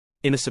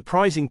In a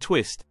surprising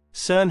twist,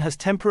 CERN has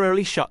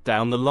temporarily shut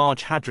down the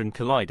Large Hadron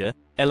Collider,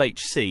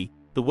 LHC,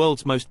 the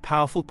world's most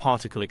powerful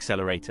particle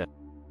accelerator.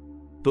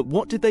 But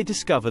what did they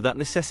discover that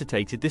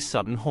necessitated this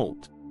sudden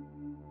halt?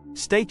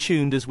 Stay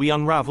tuned as we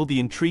unravel the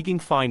intriguing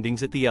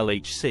findings at the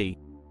LHC.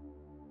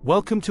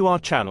 Welcome to our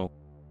channel.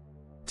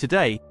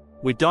 Today,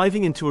 we're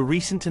diving into a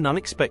recent and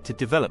unexpected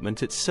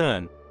development at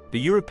CERN, the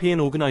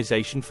European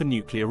Organization for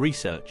Nuclear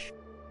Research.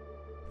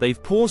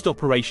 They've paused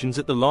operations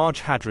at the Large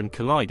Hadron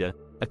Collider,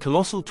 a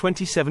colossal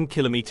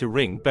 27-kilometer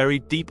ring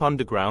buried deep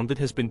underground that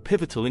has been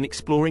pivotal in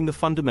exploring the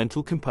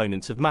fundamental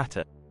components of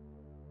matter.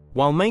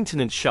 While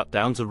maintenance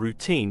shutdowns are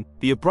routine,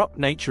 the abrupt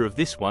nature of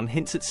this one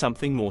hints at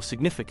something more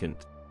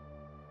significant.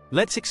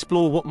 Let's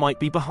explore what might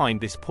be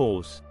behind this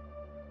pause.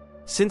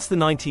 Since the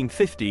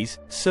 1950s,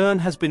 CERN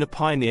has been a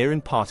pioneer in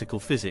particle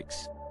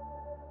physics.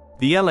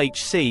 The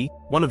LHC,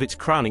 one of its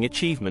crowning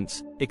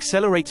achievements,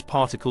 accelerates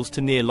particles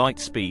to near light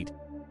speed,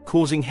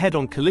 causing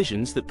head-on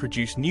collisions that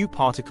produce new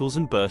particles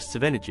and bursts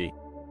of energy.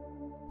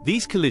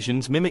 These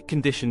collisions mimic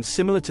conditions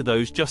similar to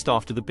those just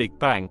after the Big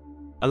Bang,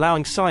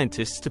 allowing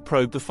scientists to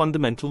probe the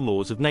fundamental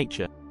laws of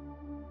nature.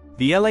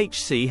 The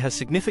LHC has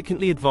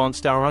significantly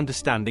advanced our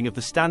understanding of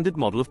the standard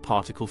model of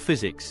particle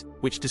physics,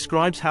 which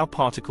describes how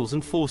particles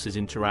and forces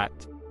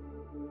interact.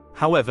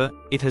 However,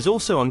 it has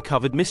also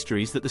uncovered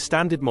mysteries that the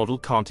standard model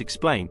can't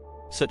explain,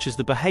 such as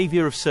the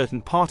behavior of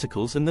certain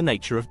particles and the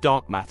nature of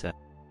dark matter.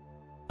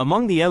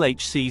 Among the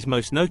LHC's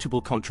most notable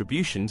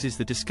contributions is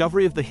the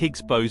discovery of the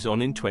Higgs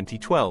boson in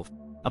 2012,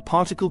 a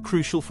particle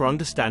crucial for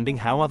understanding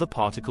how other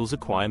particles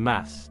acquire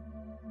mass.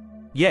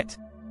 Yet,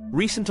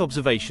 recent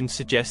observations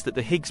suggest that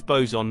the Higgs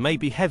boson may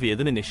be heavier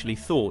than initially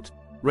thought,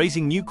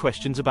 raising new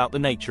questions about the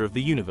nature of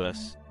the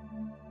universe.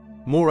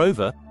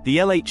 Moreover, the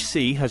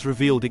LHC has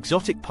revealed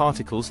exotic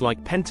particles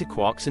like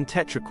pentaquarks and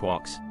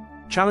tetraquarks,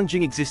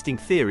 challenging existing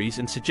theories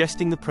and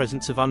suggesting the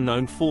presence of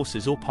unknown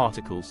forces or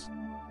particles.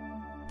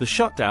 The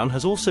shutdown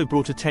has also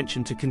brought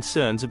attention to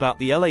concerns about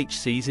the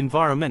LHC's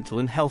environmental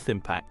and health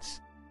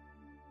impacts.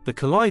 The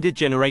collider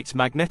generates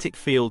magnetic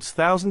fields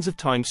thousands of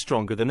times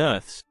stronger than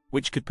Earth's,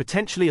 which could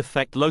potentially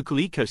affect local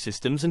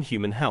ecosystems and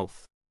human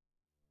health.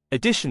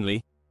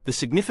 Additionally, the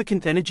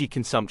significant energy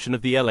consumption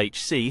of the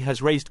LHC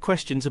has raised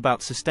questions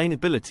about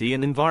sustainability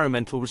and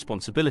environmental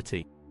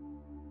responsibility.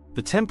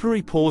 The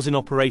temporary pause in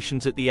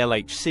operations at the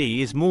LHC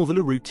is more than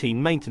a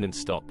routine maintenance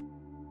stop.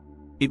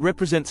 It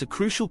represents a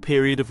crucial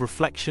period of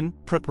reflection,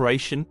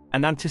 preparation,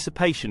 and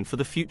anticipation for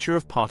the future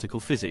of particle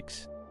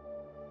physics.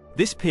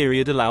 This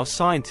period allows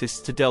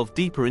scientists to delve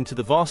deeper into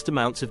the vast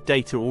amounts of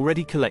data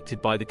already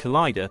collected by the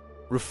collider,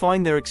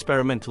 refine their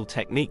experimental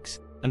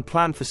techniques, and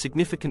plan for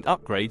significant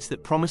upgrades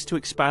that promise to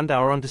expand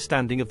our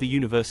understanding of the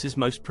universe's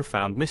most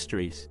profound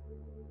mysteries.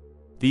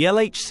 The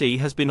LHC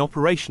has been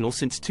operational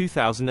since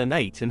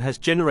 2008 and has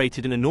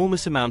generated an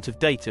enormous amount of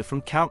data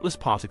from countless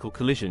particle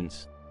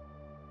collisions.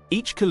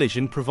 Each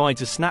collision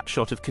provides a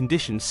snapshot of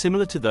conditions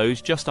similar to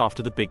those just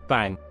after the Big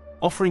Bang,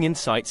 offering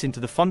insights into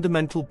the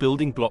fundamental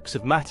building blocks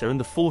of matter and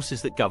the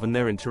forces that govern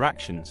their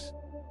interactions.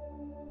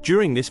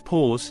 During this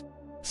pause,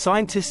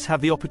 scientists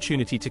have the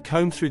opportunity to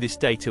comb through this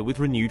data with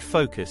renewed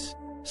focus,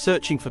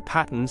 searching for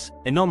patterns,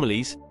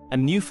 anomalies,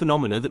 and new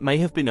phenomena that may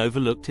have been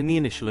overlooked in the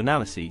initial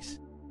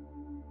analyses.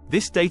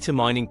 This data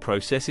mining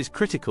process is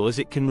critical as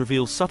it can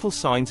reveal subtle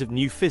signs of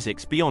new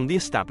physics beyond the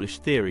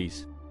established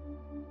theories.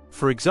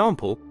 For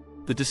example,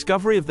 the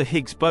discovery of the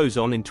Higgs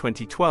boson in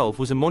 2012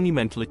 was a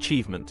monumental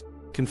achievement,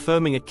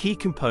 confirming a key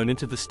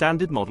component of the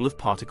standard model of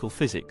particle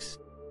physics.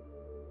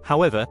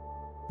 However,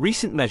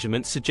 recent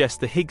measurements suggest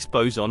the Higgs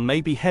boson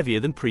may be heavier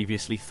than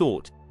previously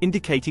thought,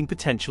 indicating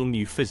potential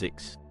new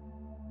physics.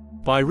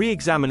 By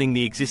re-examining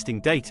the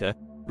existing data,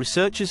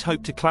 researchers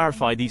hope to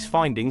clarify these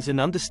findings and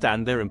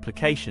understand their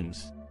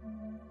implications.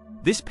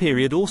 This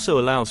period also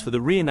allows for the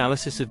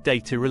reanalysis of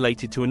data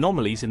related to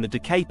anomalies in the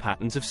decay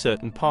patterns of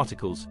certain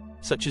particles,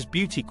 such as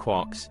beauty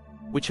quarks,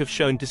 which have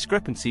shown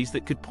discrepancies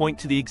that could point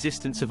to the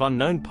existence of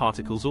unknown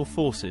particles or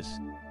forces.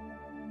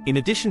 In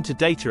addition to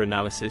data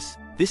analysis,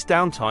 this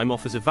downtime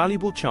offers a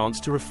valuable chance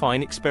to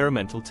refine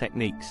experimental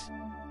techniques.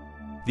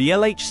 The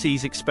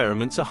LHC's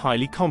experiments are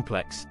highly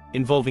complex,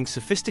 involving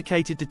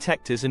sophisticated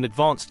detectors and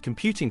advanced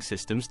computing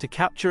systems to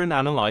capture and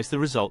analyze the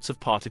results of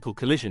particle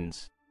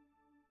collisions.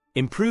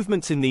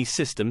 Improvements in these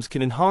systems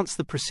can enhance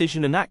the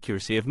precision and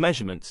accuracy of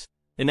measurements,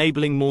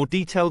 enabling more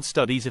detailed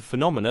studies of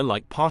phenomena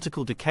like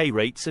particle decay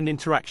rates and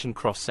interaction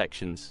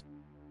cross-sections.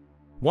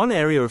 One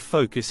area of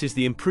focus is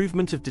the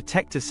improvement of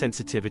detector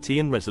sensitivity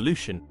and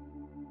resolution.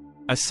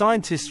 As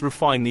scientists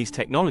refine these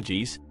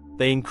technologies,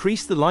 they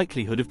increase the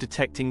likelihood of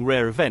detecting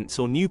rare events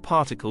or new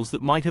particles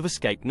that might have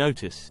escaped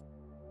notice.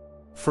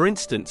 For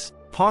instance,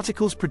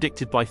 particles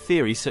predicted by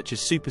theories such as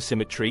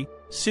supersymmetry,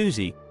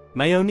 SUSY,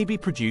 may only be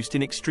produced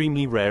in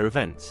extremely rare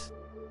events.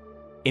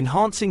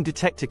 Enhancing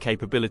detector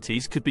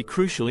capabilities could be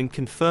crucial in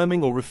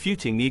confirming or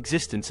refuting the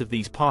existence of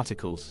these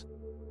particles.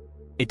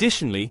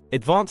 Additionally,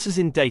 advances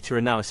in data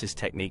analysis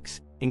techniques,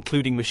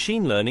 including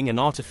machine learning and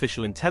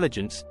artificial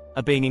intelligence,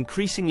 are being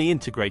increasingly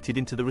integrated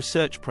into the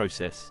research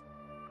process.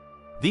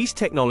 These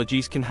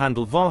technologies can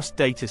handle vast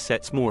data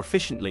sets more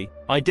efficiently,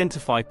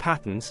 identify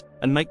patterns,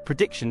 and make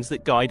predictions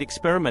that guide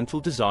experimental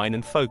design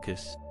and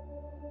focus.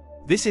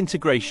 This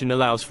integration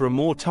allows for a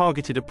more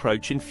targeted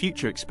approach in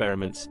future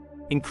experiments,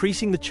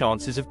 increasing the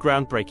chances of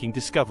groundbreaking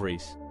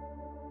discoveries.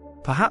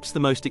 Perhaps the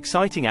most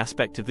exciting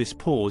aspect of this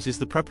pause is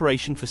the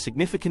preparation for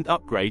significant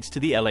upgrades to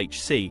the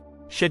LHC,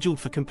 scheduled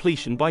for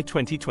completion by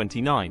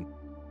 2029.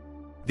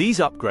 These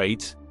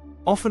upgrades,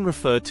 often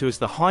referred to as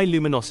the High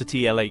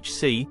Luminosity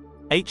LHC,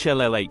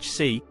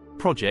 HLLHC,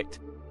 project,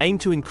 aim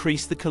to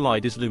increase the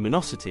collider's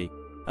luminosity,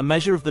 a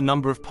measure of the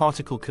number of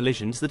particle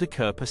collisions that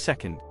occur per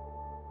second.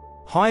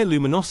 Higher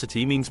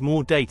luminosity means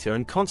more data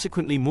and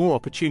consequently more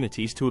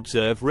opportunities to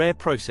observe rare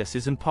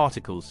processes and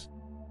particles.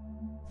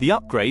 The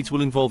upgrades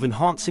will involve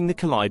enhancing the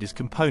collider's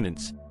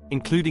components,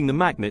 including the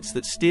magnets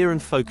that steer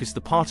and focus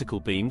the particle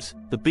beams,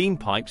 the beam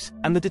pipes,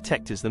 and the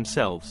detectors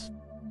themselves.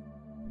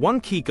 One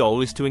key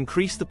goal is to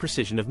increase the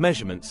precision of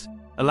measurements,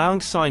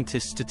 allowing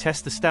scientists to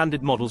test the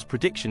standard model's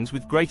predictions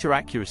with greater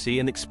accuracy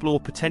and explore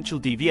potential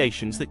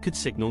deviations that could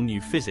signal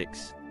new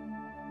physics.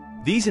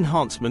 These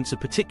enhancements are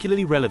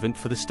particularly relevant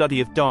for the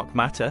study of dark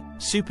matter,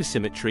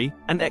 supersymmetry,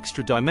 and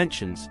extra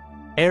dimensions,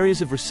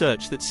 areas of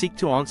research that seek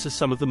to answer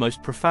some of the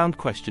most profound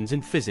questions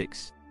in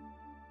physics.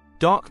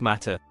 Dark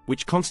matter,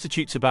 which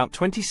constitutes about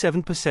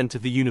 27%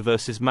 of the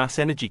universe's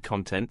mass-energy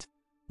content,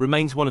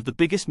 remains one of the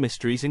biggest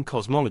mysteries in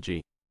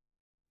cosmology.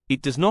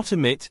 It does not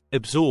emit,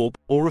 absorb,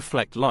 or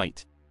reflect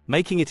light,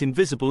 making it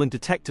invisible and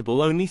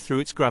detectable only through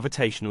its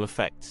gravitational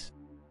effects.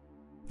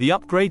 The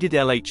upgraded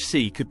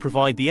LHC could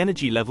provide the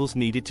energy levels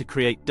needed to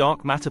create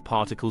dark matter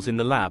particles in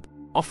the lab,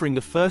 offering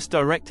the first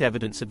direct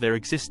evidence of their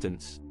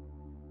existence.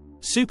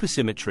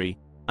 Supersymmetry,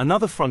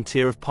 another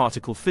frontier of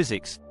particle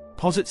physics,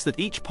 posits that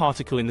each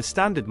particle in the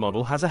standard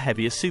model has a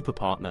heavier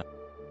superpartner.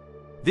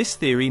 This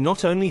theory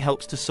not only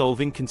helps to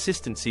solve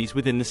inconsistencies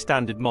within the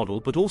standard model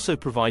but also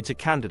provides a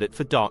candidate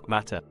for dark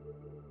matter.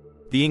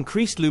 The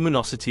increased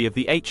luminosity of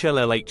the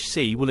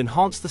HLLHC will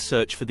enhance the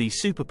search for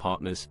these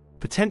superpartners,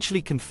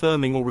 potentially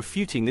confirming or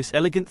refuting this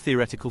elegant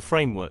theoretical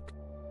framework.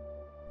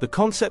 The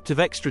concept of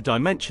extra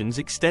dimensions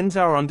extends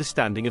our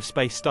understanding of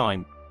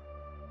space-time.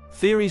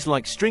 Theories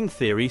like string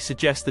theory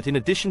suggest that in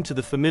addition to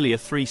the familiar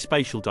three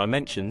spatial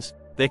dimensions,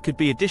 there could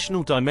be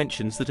additional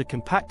dimensions that are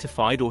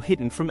compactified or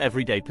hidden from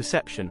everyday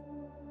perception.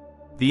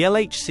 The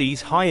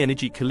LHC's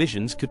high-energy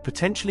collisions could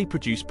potentially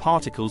produce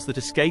particles that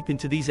escape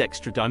into these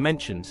extra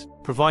dimensions,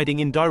 providing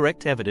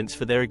indirect evidence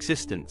for their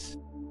existence.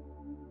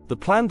 The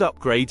planned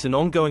upgrades and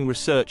ongoing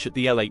research at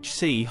the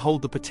LHC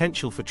hold the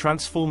potential for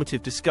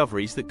transformative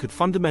discoveries that could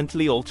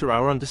fundamentally alter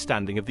our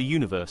understanding of the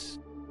universe.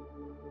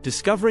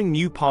 Discovering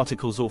new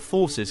particles or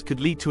forces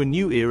could lead to a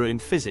new era in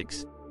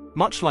physics,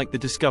 much like the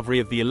discovery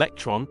of the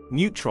electron,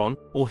 neutron,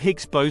 or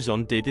Higgs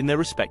boson did in their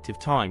respective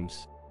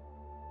times.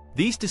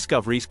 These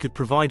discoveries could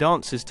provide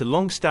answers to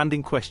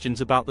long-standing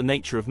questions about the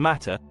nature of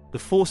matter, the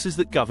forces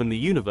that govern the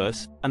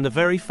universe, and the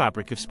very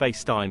fabric of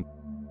space-time.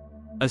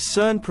 As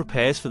CERN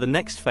prepares for the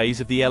next phase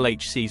of the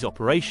LHC's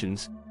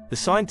operations, the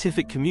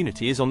scientific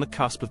community is on the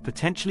cusp of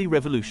potentially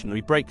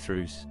revolutionary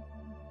breakthroughs.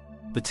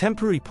 The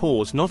temporary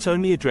pause not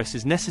only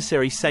addresses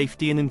necessary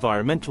safety and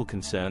environmental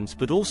concerns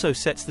but also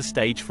sets the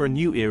stage for a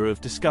new era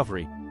of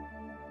discovery.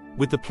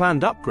 With the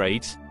planned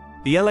upgrades,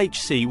 the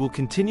LHC will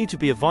continue to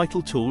be a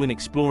vital tool in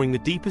exploring the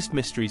deepest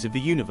mysteries of the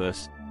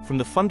universe, from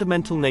the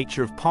fundamental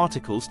nature of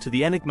particles to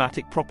the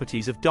enigmatic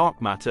properties of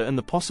dark matter and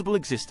the possible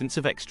existence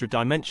of extra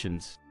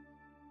dimensions.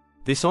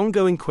 This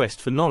ongoing quest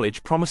for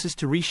knowledge promises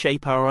to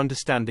reshape our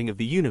understanding of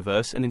the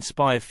universe and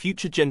inspire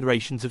future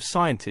generations of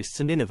scientists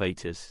and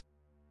innovators.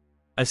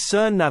 As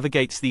CERN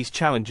navigates these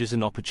challenges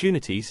and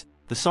opportunities,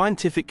 the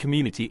scientific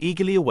community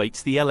eagerly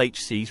awaits the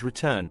LHC's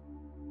return.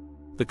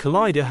 The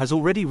collider has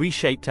already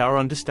reshaped our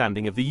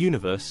understanding of the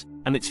universe,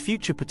 and its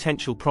future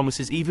potential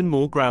promises even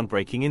more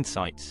groundbreaking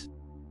insights.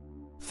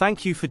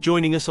 Thank you for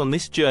joining us on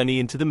this journey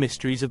into the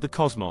mysteries of the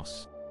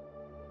cosmos.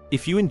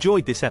 If you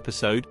enjoyed this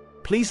episode,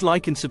 please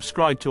like and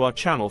subscribe to our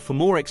channel for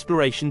more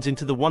explorations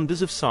into the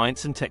wonders of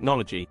science and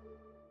technology.